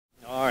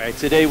right,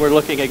 today we're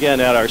looking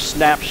again at our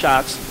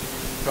snapshots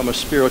from a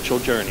spiritual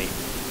journey.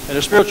 And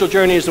a spiritual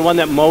journey is the one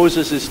that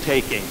Moses is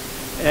taking.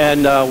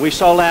 And we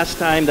saw last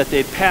time that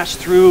they passed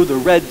through the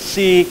Red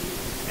Sea,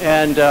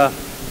 and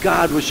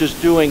God was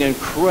just doing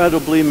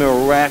incredibly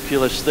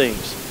miraculous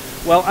things.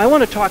 Well, I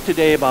want to talk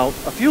today about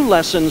a few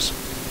lessons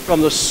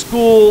from the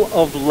school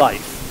of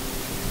life.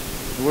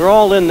 We're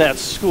all in that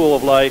school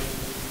of life.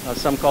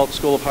 Some call it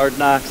school of hard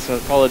knocks, some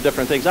call it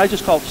different things. I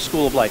just call it the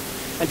school of life.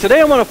 And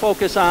today I want to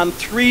focus on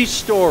three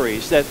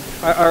stories that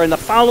are in the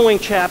following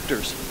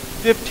chapters,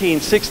 15,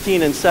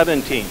 16, and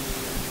 17.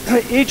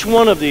 Each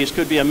one of these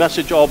could be a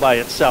message all by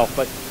itself,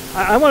 but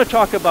I want to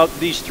talk about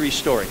these three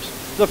stories.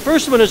 The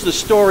first one is the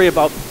story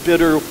about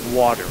bitter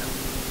water.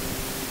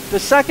 The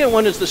second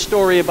one is the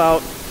story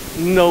about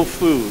no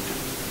food.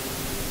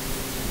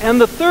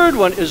 And the third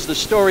one is the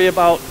story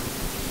about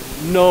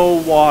no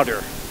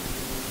water.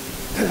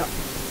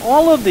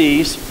 All of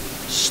these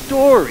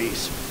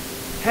stories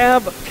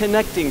have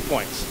connecting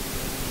points.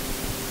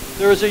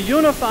 There is a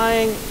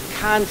unifying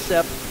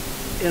concept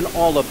in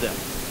all of them.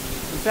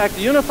 In fact,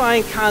 the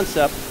unifying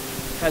concept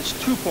has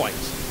 2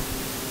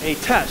 points. A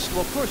test.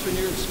 Well, of course, when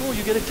you're in school,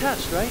 you get a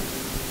test, right?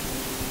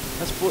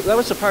 That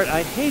was the part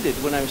I hated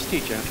when I was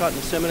teaching. I taught in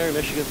the seminary,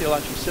 Michigan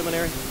Theological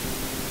Seminary,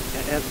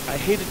 and I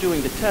hated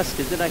doing the test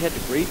because then I had to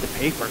grade the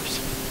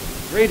papers.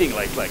 Grading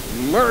like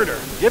murder.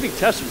 Giving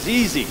tests was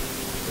easy.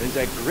 There's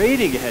that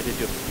grading you had to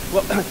do.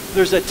 Well,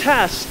 there's a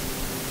test,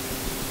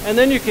 and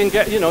then you can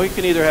get, you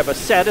can either have a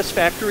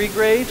satisfactory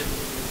grade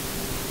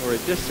or a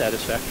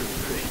dissatisfactory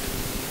grade.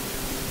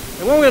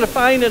 And what we're going to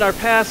find in our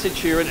passage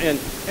here, and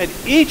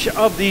each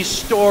of these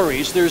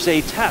stories, there's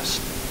a test,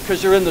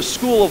 because they're in the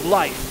school of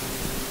life.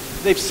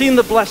 They've seen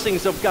the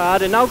blessings of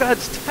God, and now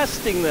God's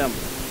testing them.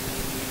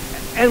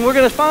 And we're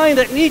going to find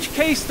that in each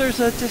case, there's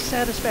a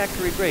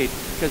dissatisfactory grade,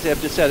 because they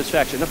have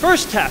dissatisfaction. The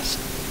first test,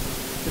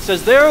 it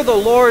says, there the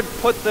Lord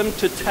put them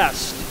to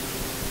test,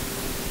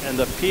 and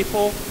the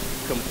people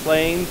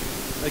complained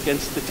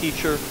against the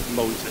teacher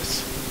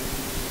Moses.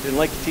 Didn't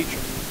like the teacher.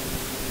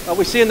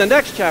 We see in the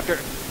next chapter,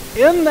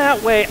 in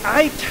that way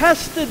I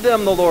tested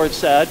them, the Lord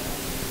said,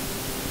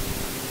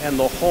 and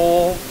the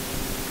whole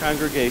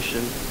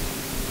congregation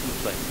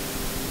complained.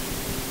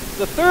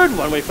 The third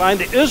one we find,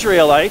 the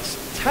Israelites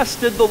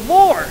tested the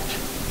Lord.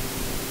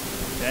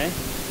 Okay?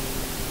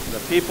 The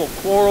people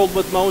quarreled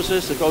with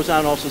Moses. It goes on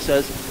and also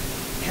says,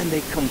 and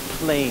they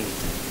complained.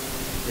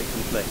 They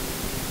complained.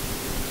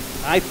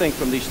 I think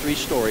from these three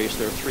stories,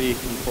 there are three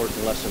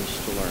important lessons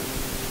to learn.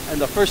 And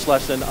the first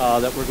lesson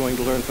that we're going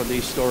to learn from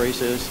these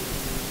stories is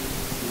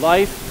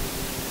life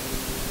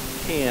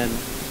can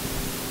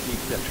be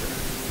bitter.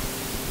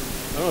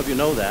 I don't know if you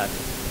know that.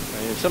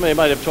 I mean, somebody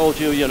might have told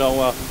you,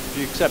 if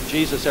you accept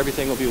Jesus,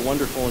 everything will be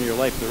wonderful in your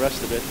life. The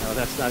rest of it,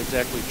 that's not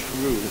exactly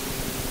true.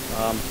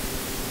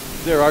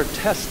 There are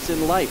tests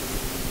in life.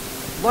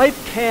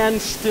 Life can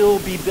still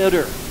be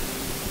bitter.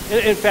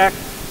 In fact,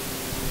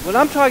 when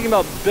I'm talking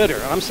about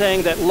bitter, I'm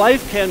saying that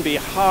life can be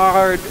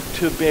hard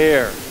to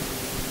bear,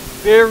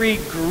 very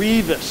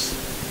grievous.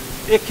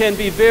 It can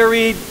be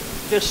very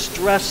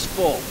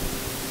distressful.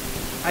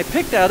 I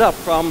picked that up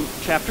from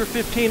chapter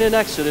 15 in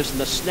Exodus and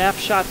the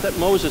snapshot that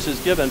Moses is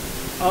given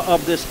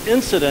of this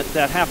incident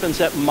that happens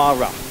at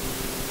Marah.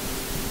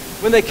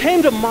 When they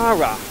came to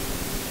Marah,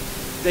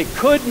 they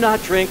could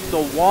not drink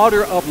the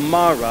water of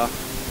Marah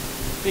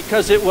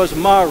because it was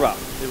Marah.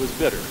 It was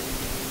bitter.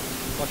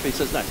 Watch what he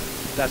says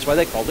next. That's why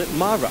they called it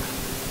Marah.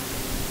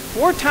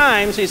 4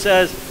 times he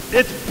says,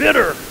 it's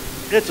bitter,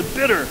 it's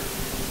bitter,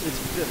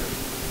 it's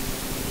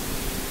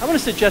bitter. I want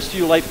to suggest to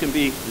you life can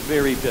be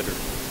very bitter.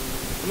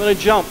 I'm going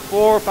to jump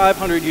 400 or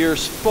 500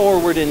 years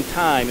forward in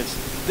time.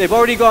 They've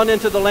already gone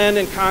into the land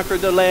and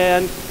conquered the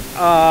land.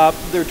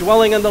 They're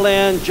dwelling in the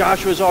land.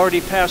 Joshua's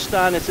already passed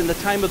on. It's in the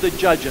time of the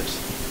Judges.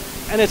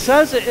 And it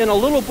says in a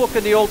little book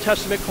in the Old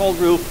Testament called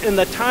Ruth, in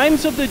the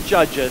times of the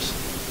Judges,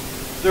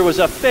 there was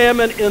a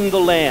famine in the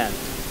land.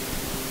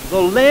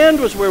 The land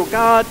was where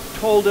God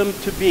told him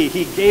to be.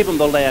 He gave them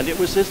the land. It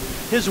was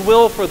his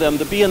will for them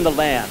to be in the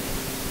land.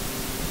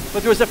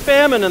 But there was a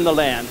famine in the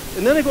land.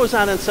 And then it goes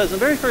on and says in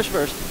the very first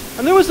verse,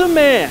 and there was a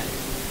man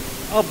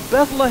of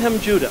Bethlehem,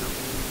 Judah.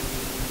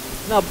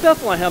 Now,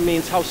 Bethlehem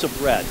means house of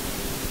bread.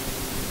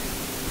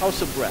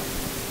 House of bread.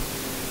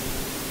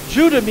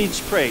 Judah means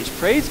praise.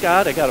 Praise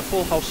God, I got a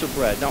full house of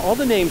bread. Now, all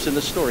the names in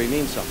the story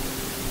mean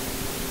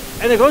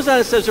something. And it goes on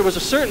and says there was a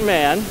certain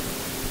man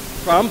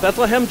from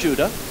Bethlehem,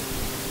 Judah,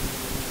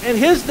 and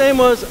his name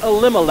was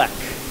Elimelech.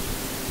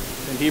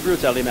 In Hebrew,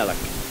 it's Elimelech.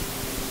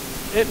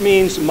 It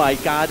means my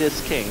God is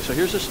king. So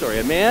here's the story.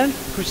 A man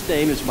whose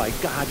name is my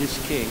God is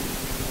king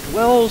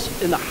dwells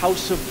in the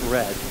house of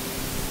bread.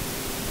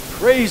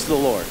 Praise the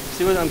Lord.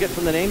 See what I'm getting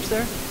from the names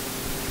there?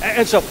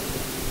 And so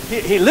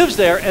he lives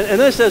there, and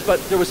then it says, but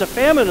there was a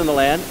famine in the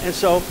land, and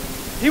so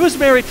he was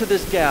married to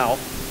this gal.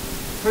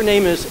 Her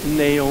name is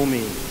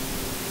Naomi.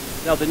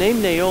 Now, the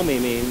name Naomi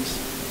means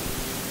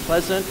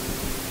pleasant,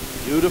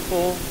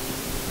 beautiful,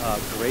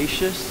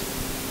 gracious.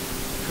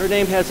 Her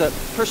name has a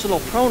personal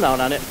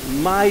pronoun on it,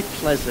 my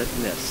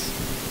pleasantness.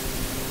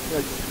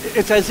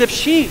 It's as if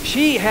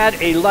she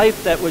had a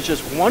life that was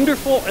just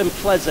wonderful and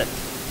pleasant.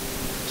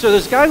 So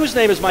this guy whose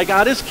name is My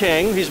God is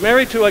King, he's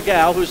married to a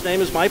gal whose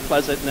name is My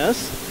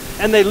Pleasantness,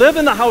 and they live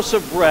in the house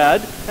of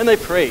bread, and they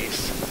praise.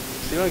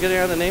 So you want to get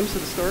any other names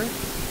of the story?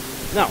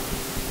 No.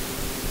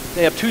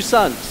 They have 2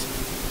 sons.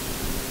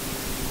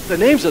 The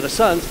names of the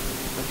sons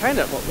are kind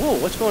of, whoa,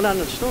 what's going on in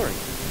the story?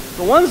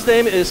 The one's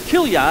name is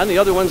Kilian, the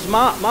other one's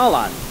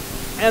Malan.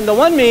 And the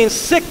one means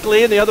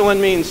sickly, and the other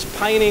one means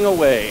pining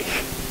away.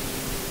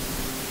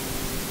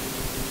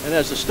 And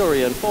as the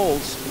story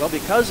unfolds, well,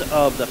 because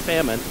of the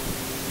famine,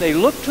 they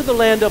looked to the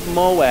land of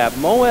Moab.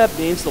 Moab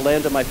means the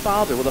land of my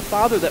father. Well, the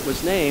father that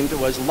was named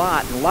was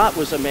Lot, and Lot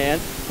was a man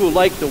who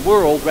liked the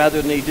world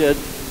rather than he did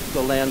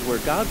the land where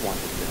God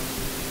wanted him.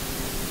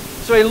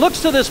 So he looks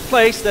to this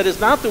place that is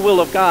not the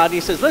will of God. He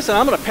says, listen,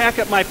 I'm going to pack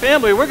up my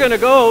family. We're going to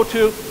go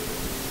to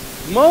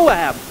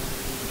Moab.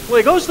 Well,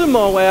 he goes to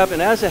Moab,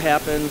 and as it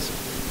happens,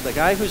 the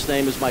guy whose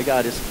name is My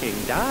God is King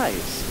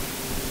dies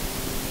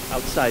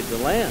outside the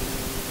land,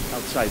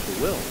 outside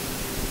the will,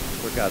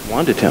 where God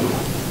wanted him.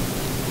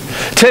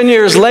 10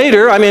 years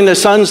later,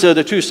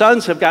 the 2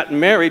 sons have gotten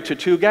married to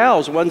 2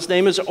 gals. One's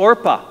name is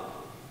Orpah.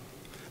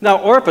 Now,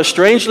 Orpah,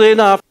 strangely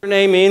enough, her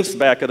name means the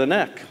back of the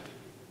neck.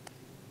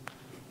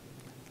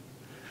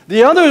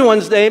 The other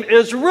one's name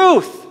is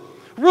Ruth.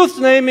 Ruth's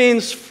name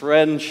means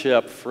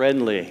friendship,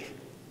 friendly.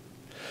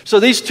 So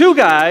these 2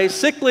 guys,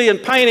 sickly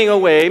and pining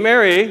away,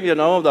 marry,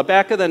 the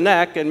back of the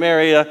neck and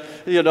marry,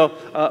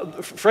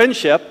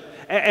 friendship.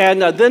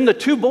 And then the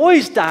 2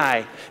 boys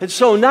die. And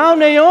so now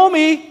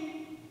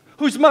Naomi,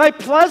 who's My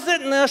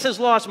Pleasantness, has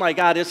lost My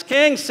God is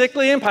King,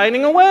 sickly and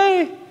pining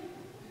away.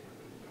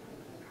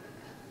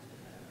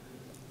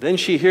 Then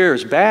she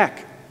hears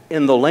back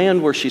in the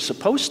land where she's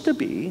supposed to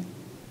be,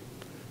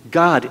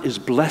 God is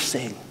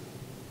blessing.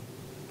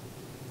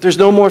 There's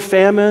no more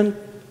famine.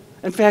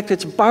 In fact,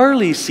 it's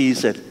barley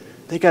season.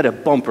 They got a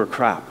bumper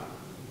crop.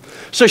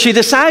 So she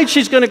decides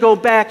she's going to go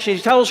back. She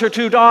tells her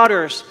 2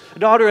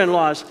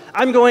 daughter-in-laws,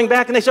 I'm going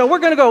back. And they say, we're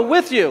going to go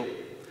with you.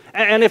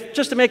 And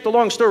just to make the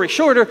long story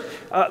shorter,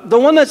 the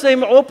one that's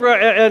named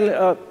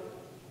Oprah,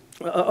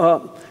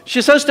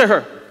 she says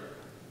to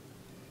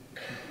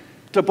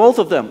both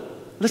of them,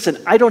 listen,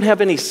 I don't have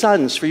any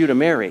sons for you to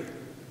marry.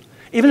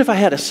 Even if I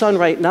had a son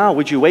right now,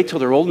 would you wait till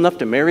they're old enough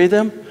to marry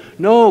them?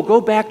 No,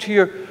 go back to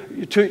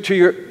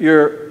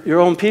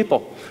your own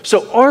people.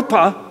 So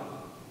Orpah,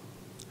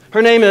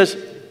 her name is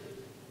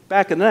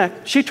back in the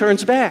neck, she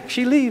turns back,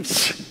 she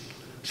leaves.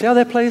 See how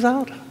that plays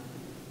out?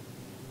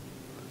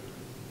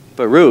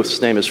 But Ruth's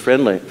name is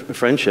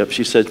friendship.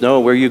 She says, no,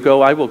 where you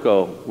go, I will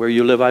go. Where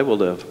you live, I will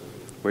live.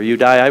 Where you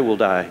die, I will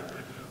die.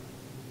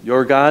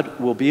 Your God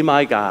will be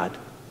my God,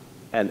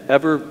 and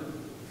ever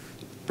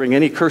bring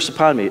any curse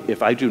upon me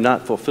if I do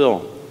not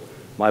fulfill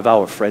my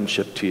vow of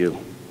friendship to you.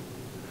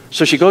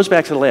 So she goes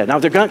back to the land. Now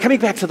they're coming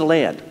back to the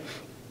land.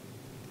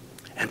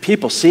 And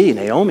people see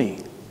Naomi.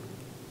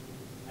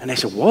 And they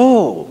say,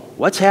 whoa,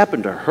 what's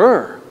happened to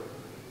her?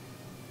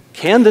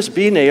 Can this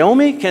be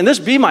Naomi? Can this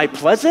be My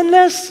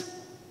Pleasantness?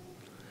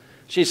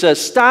 She says,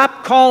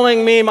 stop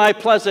calling me My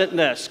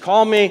Pleasantness.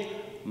 Call me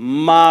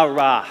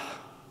Mara.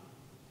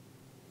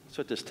 That's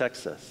what this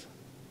text says.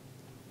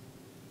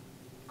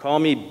 Call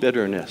me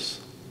bitterness.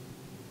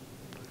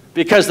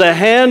 Because the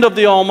hand of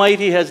the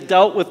Almighty has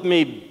dealt with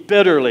me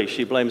bitterly.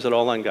 She blames it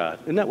all on God.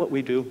 Isn't that what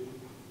we do?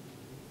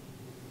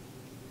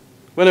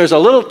 When there's a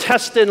little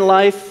test in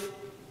life,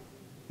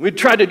 we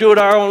try to do it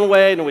our own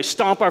way, and we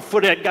stomp our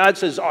foot at God,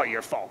 says, oh,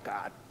 your fault,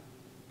 God.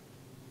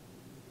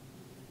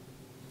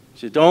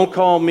 She said, don't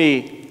call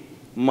me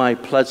My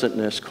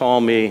Pleasantness. Call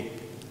me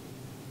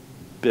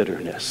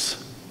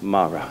bitterness,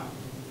 Mara.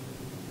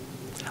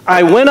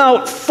 I went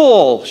out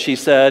full, she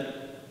said,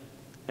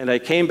 and I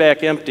came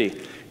back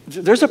empty.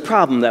 There's a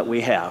problem that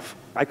we have.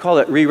 I call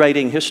it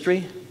rewriting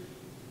history.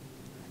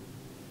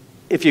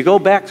 If you go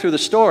back through the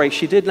story,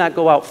 she did not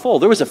go out full.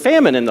 There was a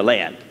famine in the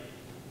land.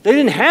 They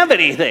didn't have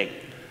anything.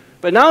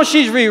 But now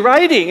she's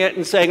rewriting it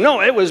and saying,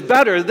 no, it was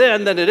better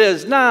then than it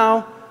is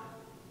now.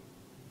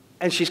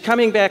 And she's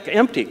coming back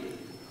empty.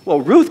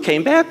 Well, Ruth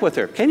came back with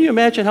her. Can you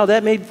imagine how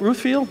that made Ruth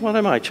feel? What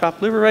am I,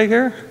 chopped liver right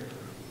here?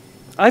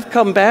 I've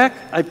come back.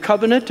 I've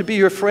covenanted to be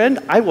your friend.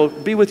 I will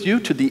be with you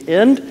to the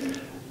end.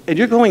 And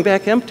you're going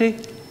back empty?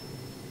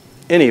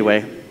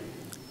 Anyway,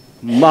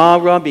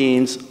 Mara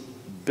means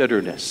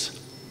bitterness.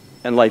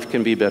 And life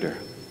can be bitter.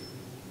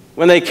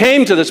 When they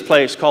came to this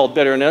place called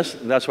bitterness,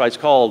 and that's why it's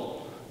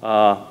called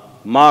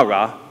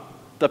Mara,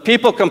 the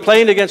people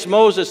complained against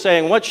Moses,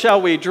 saying, what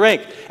shall we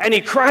drink? And he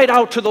cried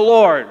out to the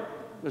Lord.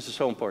 This is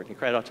so important. He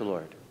cried out to the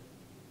Lord.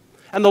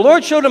 And the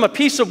Lord showed him a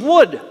piece of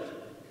wood.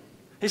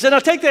 He said, now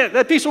take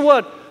that piece of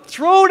wood,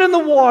 throw it in the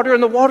water,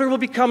 and the water will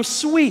become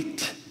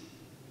sweet.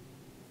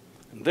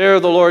 And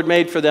there the Lord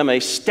made for them a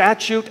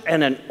statute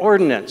and an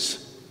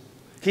ordinance.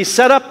 He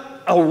set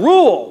up a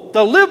rule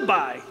to live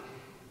by.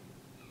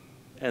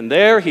 And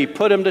there he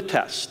put him to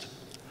test.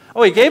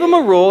 Oh, he gave them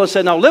a rule and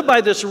said, now live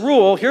by this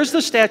rule. Here's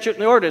the statute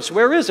and the ordinance.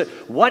 Where is it?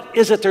 What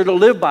is it they're to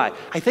live by?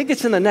 I think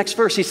it's in the next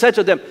verse. He said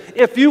to them,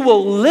 if you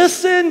will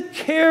listen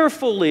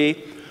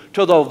carefully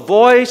to the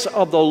voice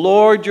of the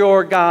Lord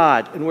your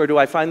God. And where do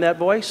I find that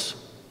voice?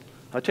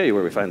 I'll tell you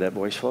where we find that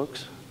voice,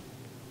 folks.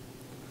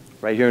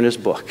 Right here in this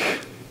book.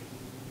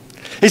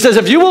 He says,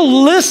 if you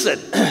will listen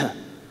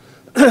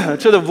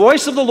to the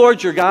voice of the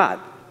Lord your God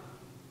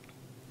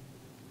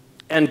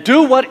and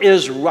do what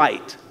is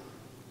right,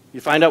 you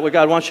find out what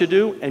God wants you to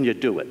do, and you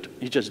do it.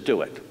 You just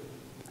do it.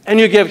 And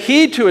you give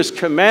heed to his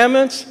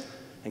commandments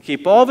and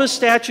keep all of his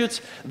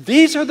statutes.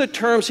 These are the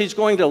terms he's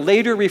going to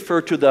later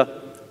refer to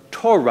the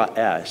Torah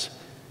as.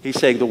 He's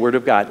saying the Word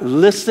of God.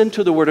 Listen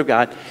to the Word of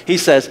God. He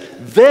says,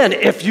 then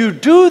if you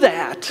do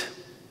that,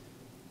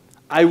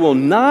 I will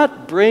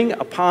not bring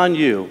upon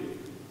you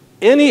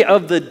any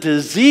of the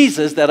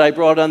diseases that I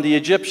brought on the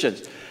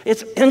Egyptians.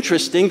 It's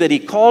interesting that he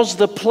calls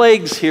the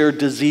plagues here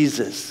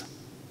diseases.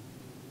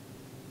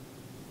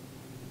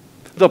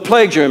 The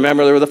plagues, you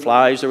remember, there were the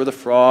flies, there were the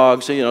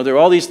frogs, there were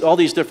all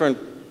these different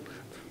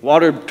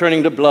water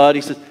turning to blood.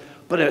 He says,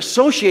 but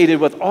associated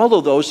with all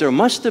of those, there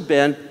must have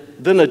been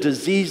a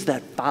disease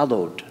that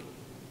followed.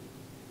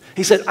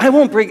 He said, I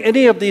won't bring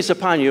any of these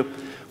upon you,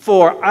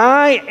 for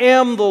I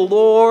am the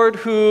Lord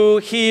who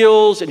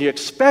heals. And you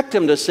expect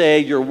him to say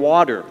your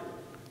water,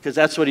 because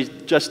that's what he's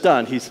just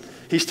done.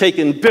 He's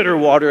taken bitter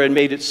water and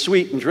made it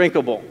sweet and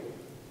drinkable.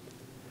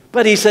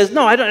 But he says,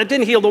 no, I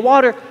didn't heal the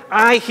water.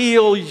 I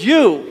heal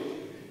you.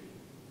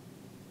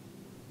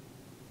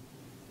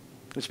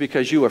 It's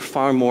because you are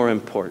far more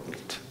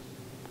important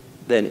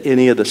than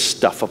any of the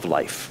stuff of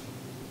life.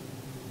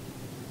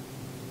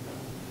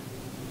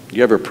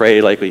 You ever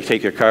pray, like when you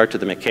take your car to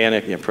the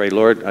mechanic and you pray,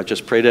 Lord, I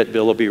just pray that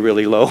bill will be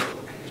really low?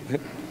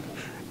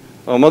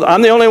 Oh,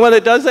 I'm the only one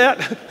that does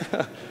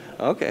that?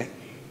 Okay.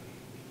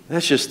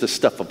 That's just the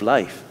stuff of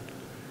life.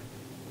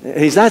 And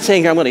he's not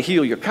saying I'm going to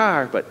heal your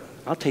car, but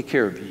I'll take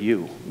care of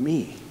you,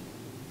 me.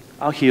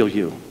 I'll heal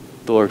you.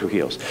 The Lord who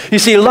heals. You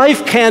see,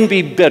 life can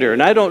be bitter,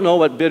 and I don't know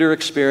what bitter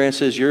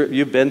experiences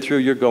you've been through,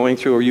 you're going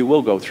through, or you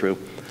will go through,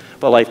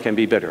 but life can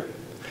be bitter.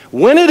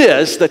 When it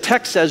is, the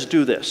text says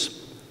do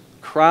this.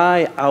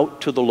 Cry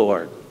out to the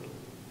Lord.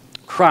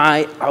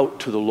 Cry out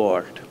to the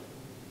Lord.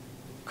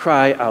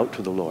 Cry out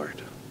to the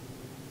Lord.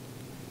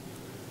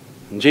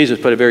 And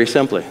Jesus put it very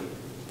simply.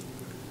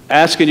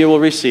 Ask and you will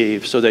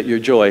receive so that your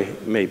joy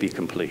may be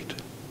complete.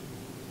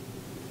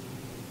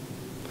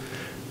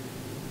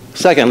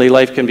 Secondly,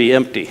 life can be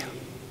empty.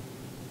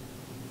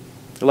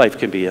 Life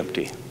can be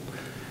empty.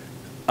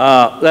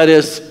 That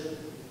is,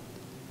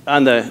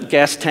 on the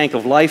gas tank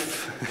of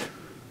life,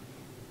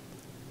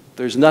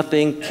 there's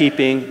nothing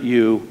keeping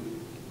you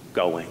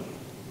going.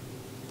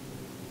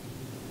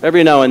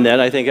 Every now and then,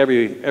 I think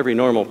every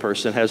normal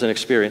person has an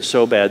experience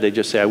so bad they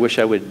just say, I wish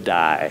I would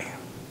die.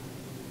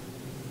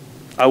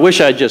 I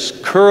wish I'd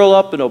just curl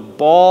up in a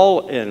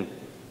ball and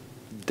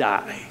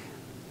die.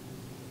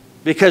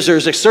 Because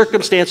there's a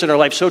circumstance in our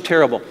life so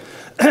terrible.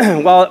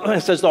 Well,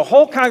 it says the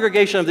whole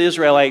congregation of the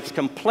Israelites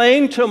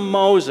complained to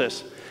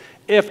Moses,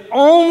 if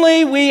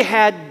only we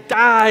had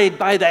died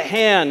by the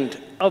hand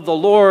of the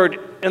Lord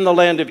in the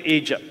land of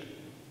Egypt.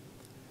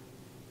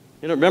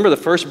 Remember the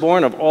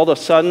firstborn of all the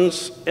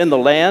sons in the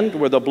land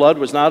where the blood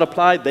was not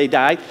applied? They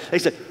died. They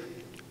said,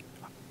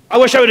 I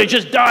wish I would have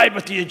just died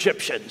with the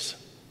Egyptians.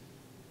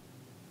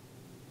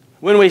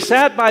 When we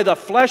sat by the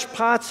flesh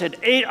pots and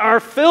ate our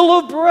fill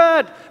of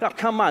bread. Now,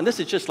 come on, this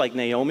is just like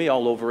Naomi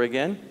all over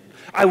again.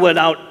 I went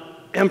out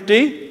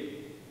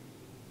empty.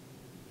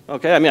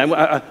 Okay, I mean,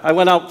 I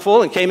went out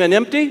full and came in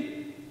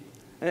empty.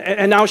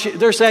 And now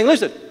they're saying,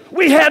 listen,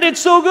 we had it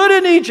so good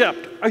in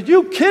Egypt. Are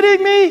you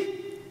kidding me?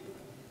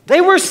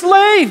 They were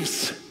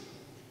slaves.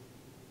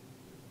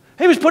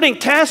 He was putting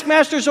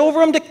taskmasters over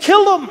them to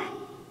kill them.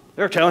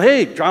 They're telling,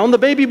 hey, drown the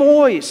baby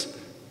boys.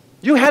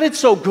 You had it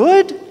so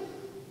good?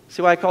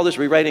 See why I call this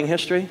rewriting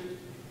history?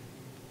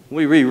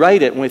 We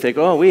rewrite it and we think,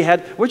 oh,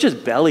 we're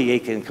just belly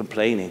aching and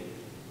complaining.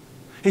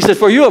 He said,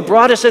 for you have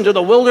brought us into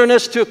the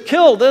wilderness to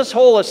kill this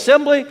whole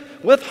assembly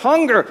with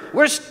hunger.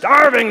 We're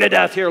starving to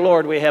death here,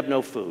 Lord. We have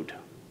no food.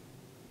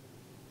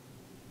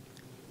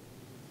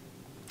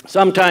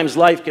 Sometimes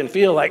life can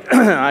feel like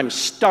I'm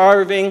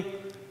starving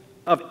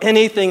of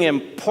anything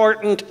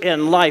important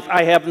in life.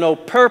 I have no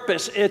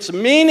purpose. It's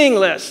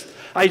meaningless.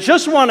 I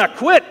just want to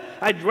quit.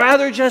 I'd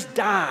rather just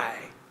die.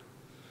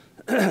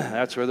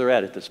 That's where they're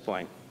at this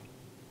point.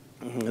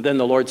 And then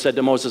the Lord said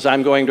to Moses,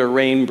 I'm going to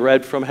rain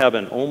bread from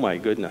heaven. Oh my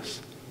goodness.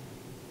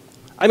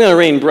 I'm going to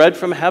rain bread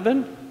from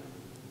heaven.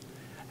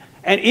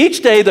 And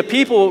each day the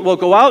people will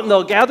go out and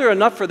they'll gather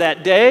enough for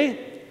that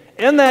day.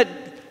 In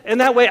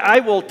that way I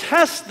will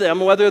test them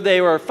whether they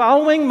are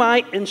following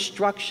my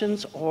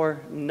instructions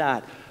or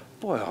not.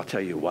 Boy, I'll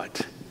tell you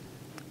what.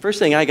 First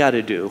thing I got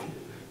to do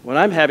when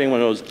I'm having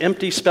one of those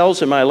empty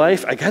spells in my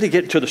life, I got to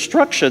get to the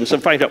instructions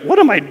and find out, what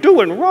am I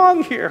doing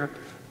wrong here?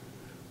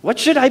 What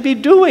should I be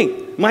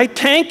doing? My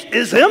tank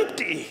is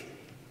empty.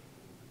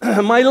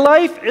 My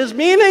life is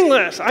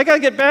meaningless. I got to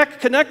get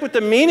back, connect with the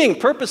meaning,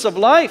 purpose of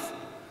life.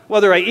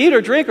 Whether I eat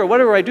or drink or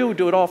whatever I do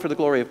it all for the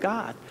glory of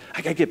God.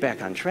 I got to get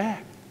back on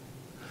track.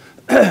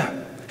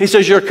 He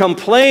says, your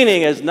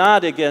complaining is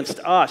not against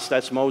us,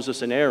 that's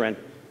Moses and Aaron,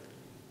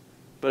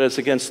 but it's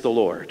against the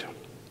Lord.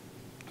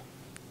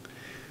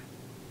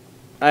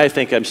 I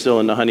think I'm still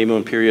in the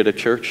honeymoon period at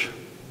church.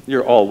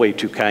 You're all way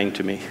too kind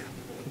to me.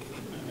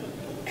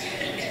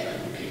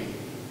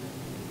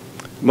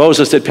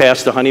 Moses had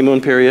passed the honeymoon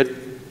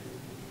period.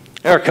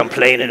 They're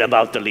complaining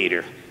about the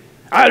leader.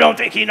 I don't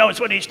think he knows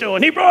what he's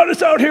doing. He brought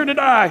us out here to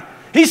die.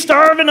 He's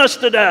starving us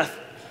to death.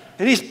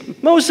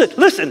 And Moses said,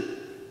 listen,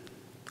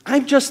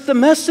 I'm just the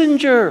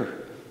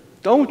messenger.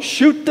 Don't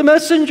shoot the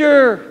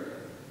messenger.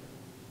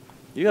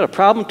 You got a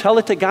problem? Tell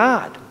it to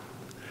God.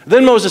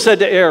 Then Moses said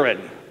to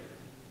Aaron,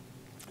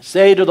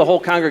 say to the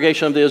whole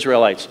congregation of the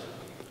Israelites,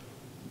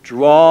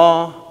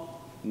 draw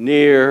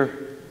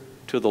near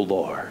to the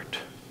Lord.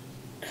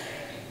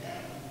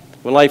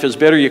 When life is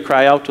bitter, you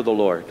cry out to the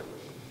Lord.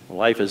 When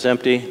life is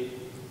empty,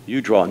 you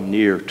draw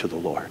near to the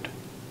Lord.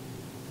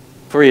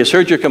 For he has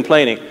heard your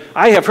complaining.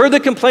 I have heard the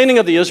complaining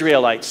of the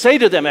Israelites. Say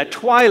to them at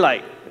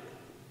twilight,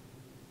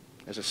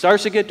 as it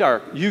starts to get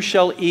dark, you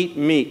shall eat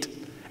meat.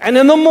 And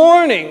in the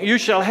morning, you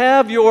shall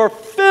have your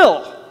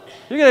fill.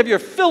 You're going to have your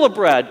fill of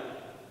bread.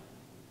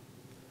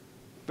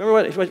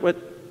 Remember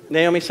what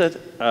Naomi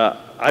said?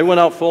 I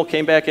went out full,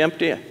 came back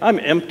empty. I'm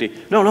empty.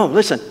 No,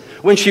 listen.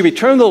 When she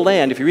returned to the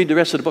land, if you read the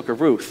rest of the book of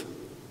Ruth,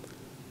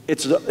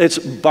 it's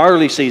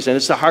barley season,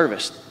 it's the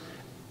harvest.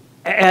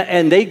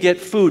 And they get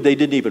food they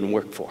didn't even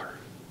work for.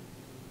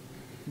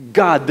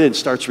 God then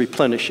starts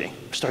replenishing.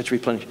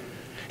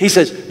 He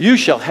says, you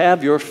shall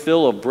have your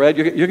fill of bread.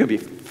 You're going to be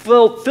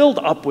filled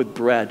up with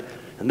bread.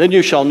 And then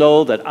you shall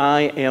know that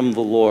I am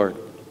the Lord.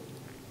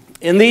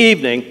 In the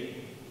evening,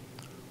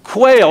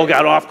 quail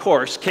got off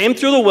course, came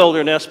through the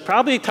wilderness,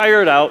 probably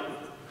tired out,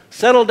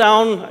 settled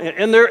down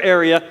in their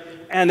area,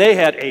 and they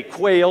had a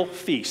quail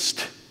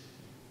feast.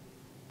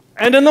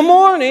 And in the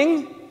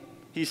morning,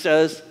 he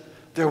says,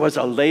 there was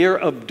a layer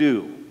of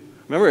dew.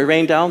 Remember it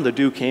rained down? The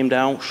dew came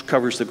down,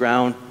 covers the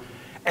ground.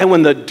 And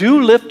when the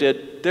dew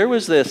lifted, there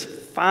was this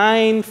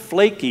fine,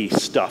 flaky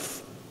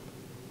stuff.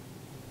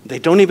 They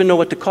don't even know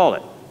what to call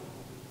it.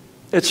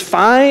 It's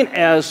fine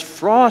as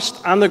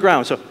frost on the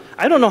ground. So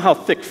I don't know how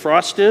thick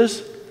frost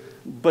is,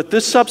 but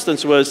this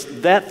substance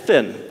was that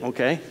thin,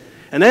 okay?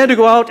 And they had to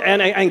go out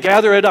and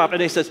gather it up. And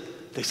they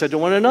said to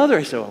one another,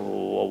 they said,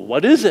 well,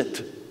 what is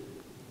it?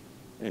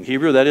 In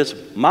Hebrew, that is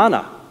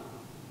manna.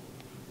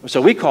 So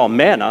we call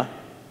manna.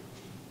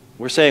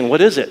 We're saying,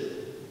 what is it?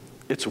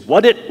 It's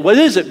what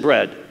is it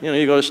bread? You know,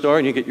 you go to the store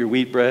and you get your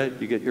wheat bread,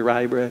 you get your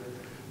rye bread.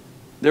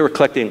 They were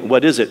collecting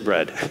what is it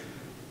bread.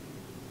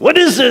 What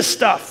is this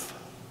stuff?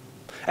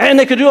 And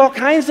they could do all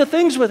kinds of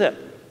things with it.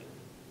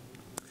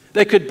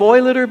 They could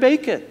boil it or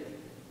bake it.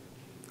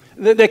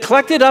 They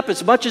collected up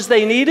as much as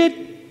they needed,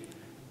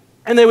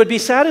 and they would be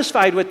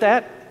satisfied with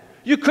that.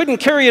 You couldn't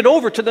carry it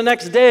over to the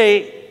next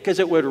day because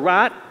it would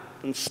rot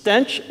and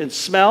stench and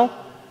smell,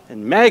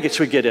 and maggots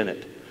would get in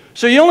it.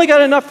 So you only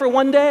got enough for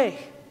one day,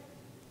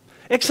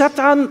 except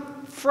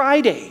on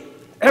Friday.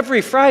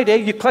 Every Friday,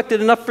 you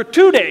collected enough for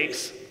 2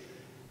 days.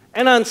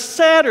 And on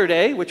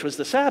Saturday, which was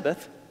the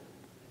Sabbath,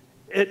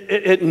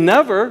 it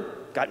never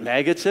got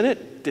maggots in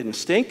it, didn't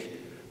stink.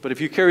 But if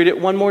you carried it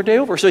one more day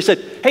over. So he said,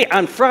 hey,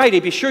 on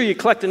Friday, be sure you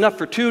collect enough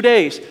for 2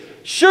 days.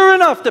 Sure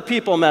enough, the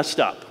people messed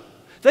up.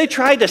 They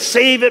tried to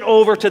save it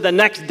over to the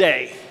next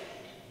day.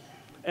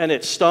 And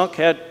it stunk,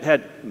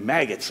 had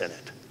maggots in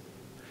it.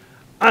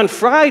 On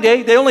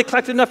Friday, they only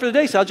collected enough for the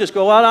day, so I'll just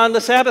go out on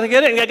the Sabbath and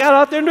get it. And I got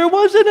out there and there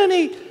wasn't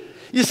any.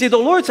 You see, the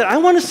Lord said, I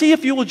want to see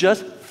if you will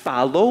just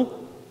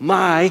follow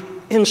my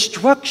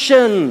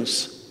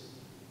instructions.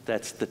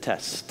 That's the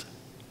test.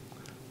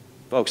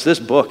 Folks, this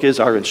book is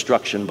our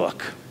instruction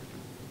book.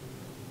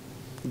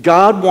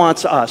 God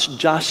wants us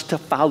just to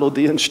follow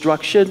the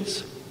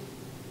instructions.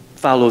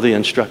 Follow the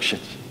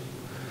instructions.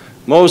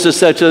 Moses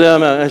said to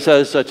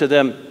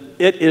them,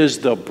 it is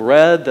the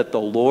bread that the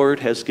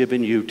Lord has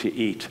given you to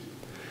eat.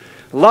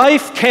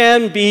 Life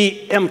can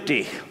be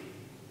empty.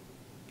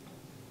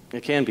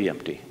 It can be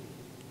empty.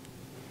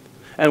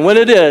 And when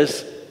it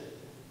is,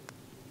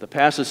 the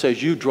passage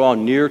says you draw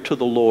near to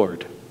the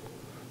Lord.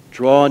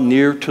 Draw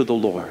near to the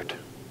Lord.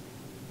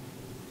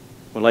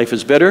 When life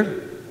is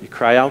bitter, you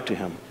cry out to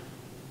him.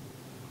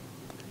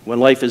 When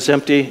life is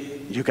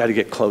empty, you got to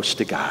get close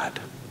to God.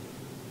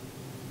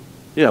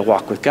 Yeah,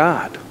 walk with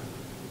God.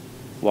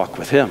 Walk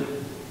with him.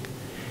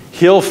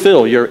 He'll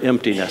fill your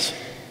emptiness.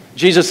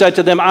 Jesus said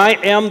to them, I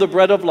am the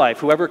bread of life.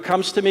 Whoever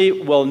comes to me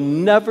will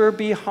never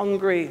be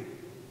hungry.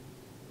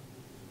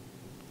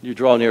 You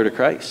draw near to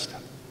Christ.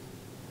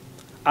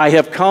 I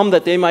have come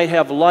that they might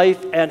have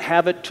life and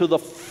have it to the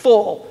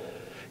full.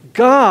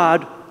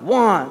 God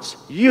wants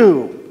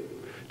you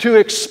to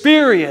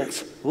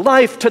experience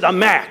life to the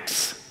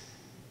max.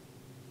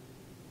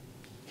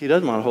 He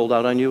doesn't want to hold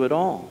out on you at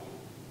all.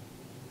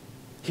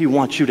 He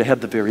wants you to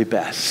have the very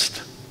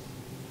best.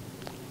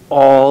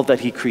 All that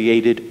he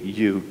created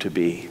you to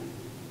be.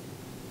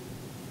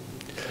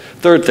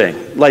 Third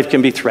thing, life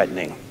can be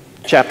threatening.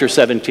 chapter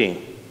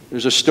 17.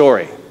 There's a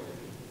story.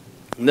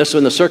 And this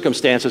one, the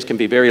circumstances can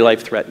be very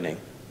life-threatening.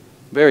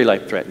 Very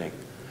life-threatening.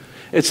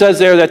 It says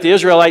there that the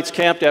Israelites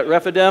camped at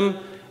Rephidim,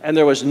 and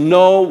there was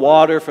no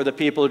water for the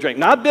people to drink.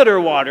 Not bitter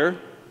water.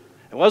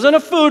 It wasn't a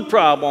food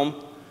problem.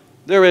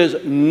 There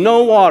is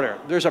no water.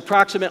 There's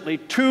approximately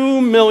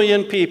 2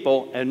 million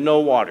people and no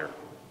water.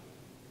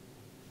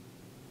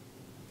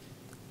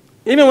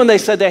 Even when they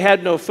said they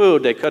had no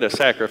food, they could have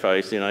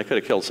sacrificed, they could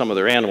have killed some of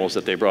their animals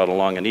that they brought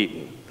along and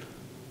eaten.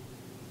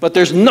 But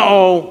there's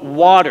no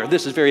water.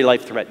 This is very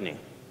life-threatening.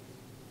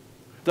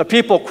 The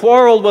people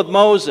quarreled with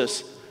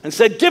Moses and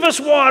said, "Give us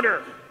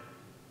water."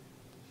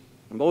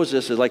 And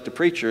Moses is like the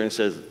preacher and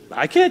says,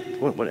 "I can't,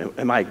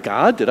 am I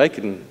God that I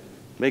can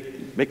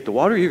make the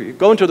water? You're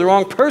going to the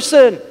wrong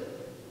person."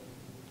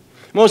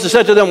 Moses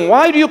said to them,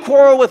 "Why do you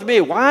quarrel with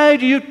me? Why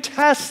do you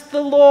test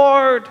the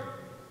Lord?"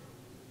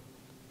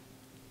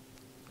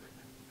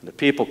 And the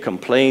people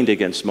complained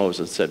against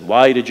Moses, said,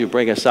 "Why did you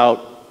bring us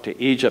out to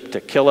Egypt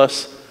to kill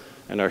us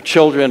and our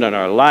children and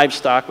our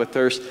livestock with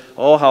thirst?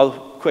 Oh, how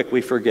quick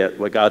we forget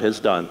what God has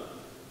done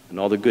and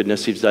all the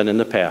goodness he's done in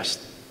the past."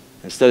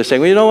 Instead of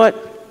saying, "Well, you know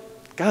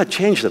what? God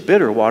changed the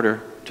bitter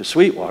water to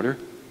sweet water.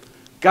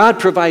 God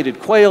provided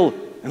quail,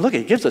 and look,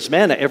 he gives us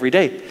manna every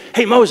day.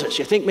 Hey, Moses,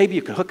 you think maybe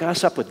you could hook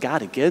us up with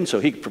God again so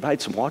he could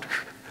provide some water?"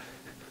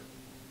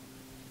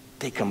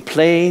 They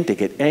complain, they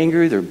get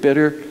angry, they're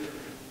bitter,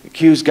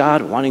 accuse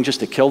God of wanting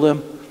just to kill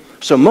them.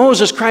 So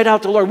Moses cried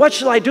out to the Lord, "What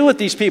shall I do with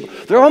these people?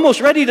 They're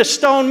almost ready to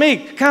stone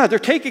me. God, they're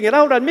taking it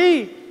out on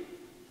me."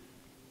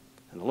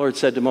 And the Lord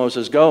said to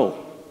Moses, "Go,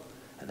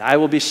 and I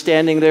will be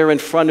standing there in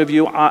front of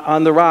you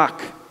on the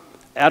rock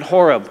at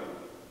Horeb.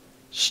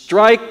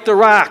 Strike the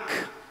rock,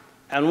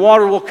 and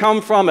water will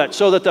come from it,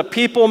 so that the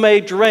people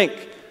may drink."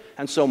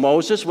 And so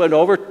Moses went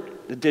over,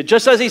 did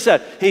just as he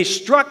said. He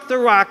struck the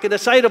rock in the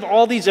sight of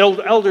all these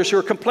elders who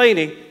were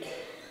complaining,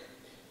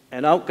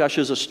 and out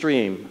gushes a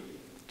stream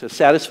to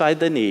satisfy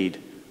the need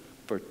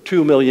for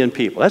 2 million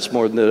people. That's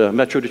more than the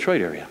Metro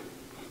Detroit area.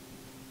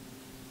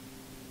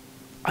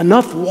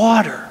 Enough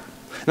water.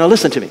 Now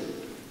listen to me.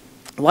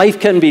 Life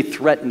can be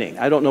threatening.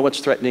 I don't know what's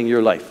threatening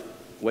your life,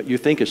 what you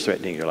think is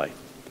threatening your life.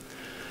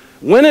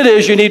 When it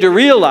is, you need to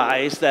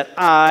realize that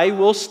I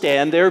will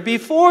stand there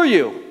before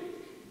you.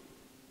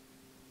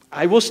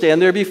 I will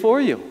stand there before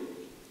you.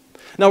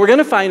 Now we're going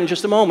to find in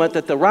just a moment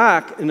that the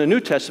rock in the New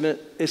Testament,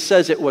 it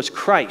says it was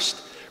Christ.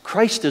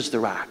 Christ is the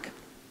rock.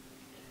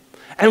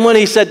 And when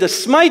he said to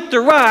smite the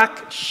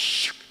rock,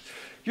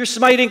 you're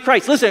smiting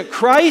Christ. Listen,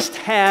 Christ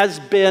has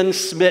been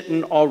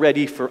smitten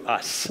already for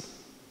us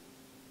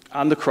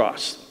on the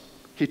cross.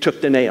 He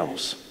took the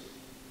nails.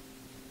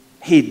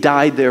 He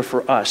died there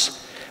for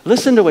us.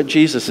 Listen to what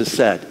Jesus has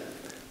said.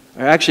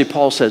 Or actually,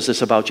 Paul says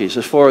this about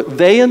Jesus. For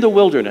they in the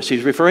wilderness,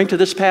 he's referring to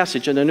this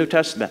passage in the New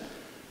Testament.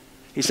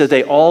 He said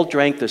they all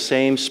drank the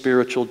same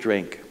spiritual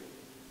drink.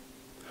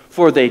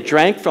 For they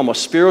drank from a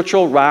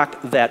spiritual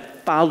rock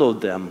that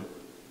followed them,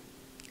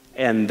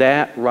 and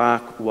that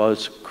rock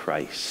was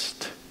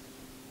Christ.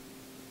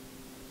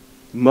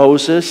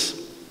 Moses,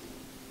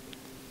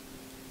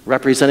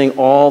 representing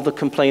all the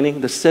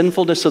complaining, the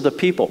sinfulness of the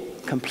people,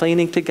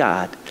 complaining to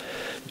God.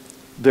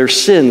 Their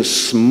sins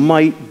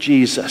smite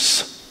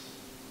Jesus.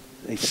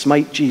 They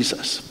smite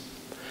Jesus.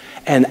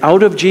 And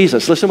out of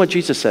Jesus, listen to what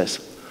Jesus says,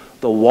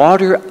 the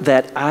water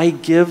that I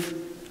give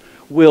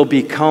will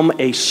become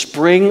a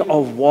spring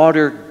of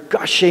water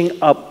gushing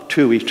up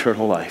to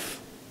eternal life.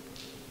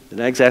 Isn't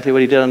that exactly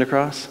what he did on the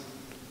cross?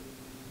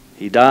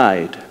 He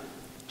died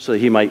so that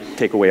he might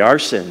take away our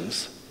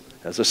sins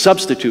as a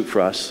substitute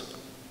for us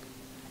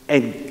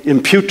and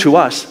impute to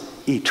us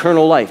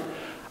eternal life.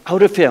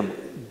 Out of him,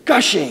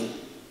 gushing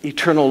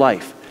eternal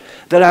life.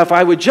 That if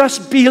I would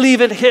just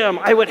believe in him,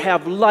 I would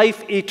have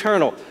life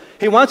eternal.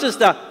 He wants us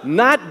to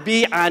not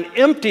be on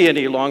empty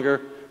any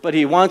longer, but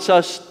he wants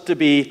us to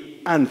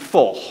be on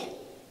full.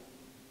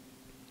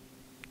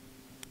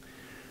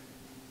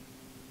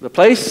 The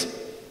place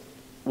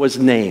was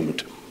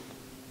named.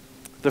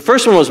 The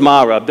first one was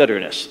Mara,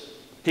 bitterness.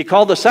 He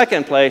called the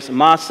second place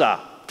Massa,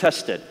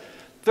 tested.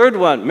 Third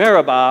one,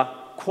 Meribah,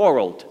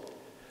 quarreled.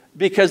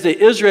 Because the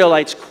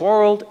Israelites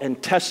quarreled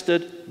and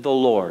tested the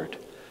Lord.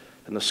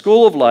 In the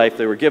school of life,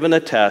 they were given a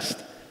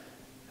test,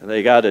 and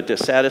they got a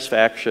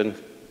dissatisfaction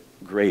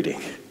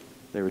grading.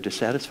 They were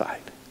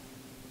dissatisfied.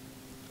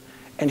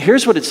 And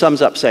here's what it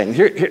sums up saying.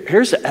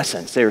 Here's the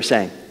essence. They were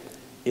saying,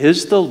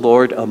 is the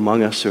Lord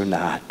among us or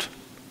not?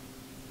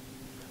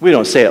 We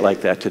don't say it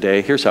like that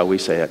today. Here's how we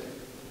say it.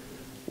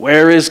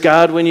 Where is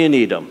God when you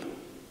need him?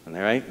 All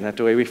right? Isn't that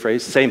the way we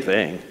phrase it? Same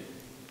thing.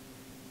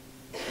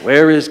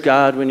 Where is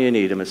God when you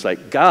need him? It's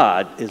like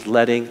God is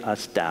letting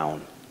us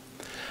down.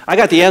 I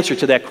got the answer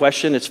to that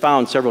question. It's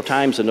found several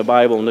times in the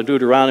Bible. In the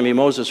Deuteronomy,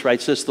 Moses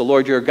writes this, the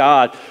Lord your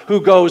God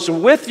who goes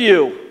with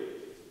you.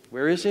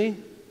 Where is he?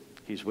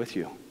 He's with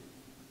you.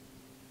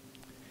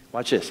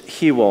 Watch this.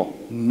 He will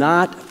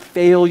not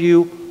fail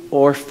you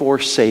or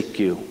forsake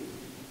you.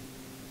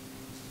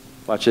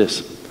 Watch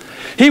this.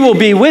 He will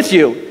be with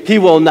you. He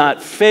will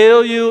not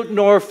fail you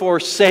nor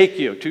forsake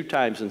you. 2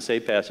 times in the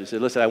same passage. He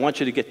said, listen, I want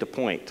you to get the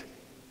point.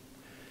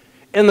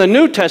 In the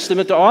New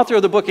Testament, the author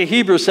of the book of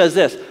Hebrews says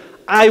this,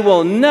 I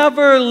will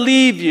never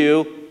leave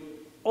you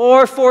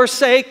or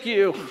forsake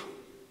you.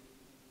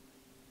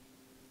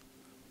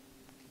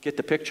 Get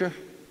the picture?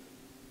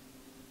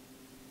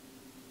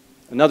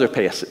 Another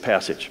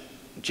passage.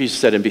 Jesus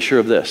said, and be sure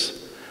of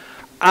this,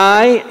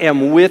 I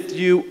am with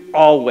you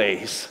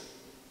always,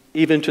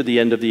 even to the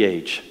end of the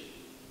age.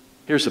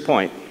 Here's the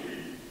point.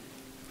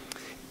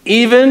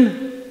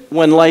 Even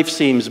when life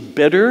seems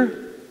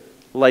bitter,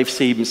 life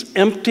seems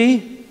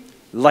empty,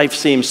 life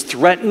seems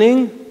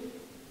threatening,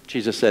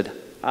 Jesus said,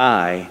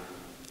 I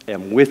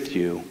am with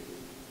you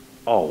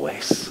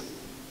always.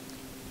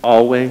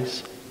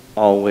 Always,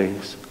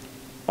 always,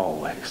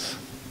 always.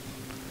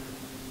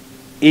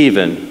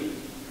 Even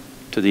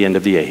to the end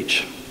of the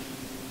age.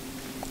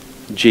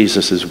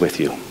 Jesus is with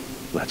you.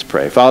 Let's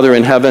pray. Father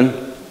in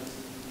heaven,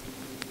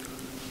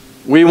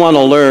 we want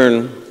to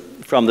learn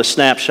from the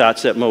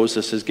snapshots that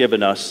Moses has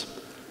given us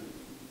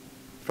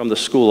from the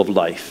school of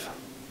life.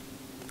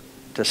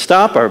 To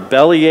stop our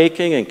belly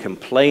aching and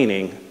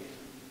complaining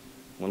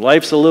when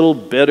life's a little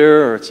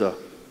bitter, or it's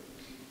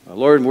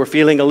Lord, we're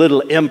feeling a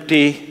little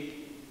empty,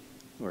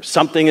 or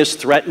something is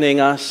threatening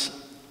us.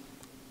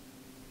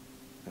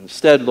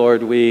 Instead,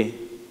 Lord, we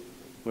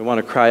want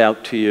to cry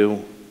out to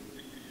you.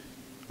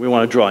 We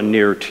want to draw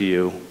near to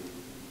you.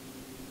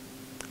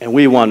 And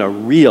we want to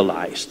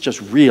realize,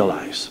 just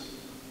realize,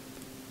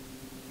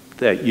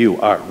 that you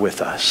are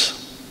with us.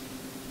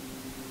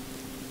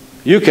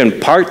 You can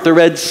part the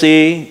Red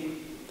Sea.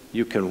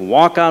 You can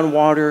walk on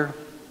water.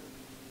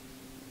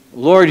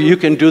 Lord, you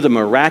can do the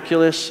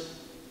miraculous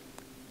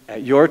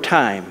at your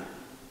time.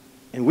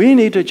 And we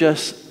need to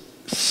just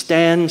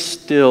stand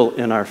still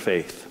in our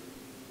faith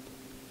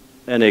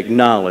and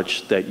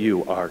acknowledge that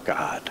you are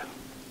God.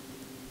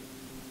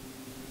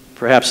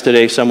 Perhaps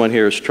today someone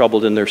here is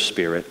troubled in their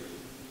spirit.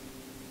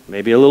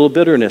 Maybe a little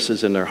bitterness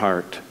is in their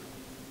heart.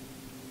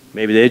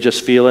 Maybe they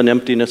just feel an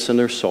emptiness in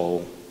their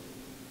soul.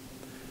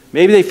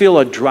 Maybe they feel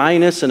a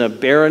dryness and a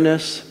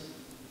barrenness.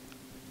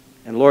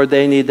 And Lord,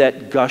 they need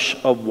that gush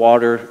of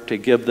water to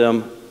give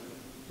them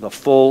the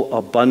full,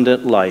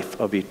 abundant life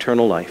of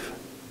eternal life.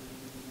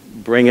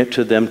 Bring it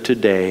to them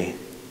today.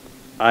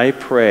 I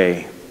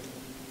pray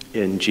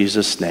in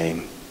Jesus'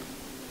 name.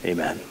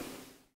 Amen.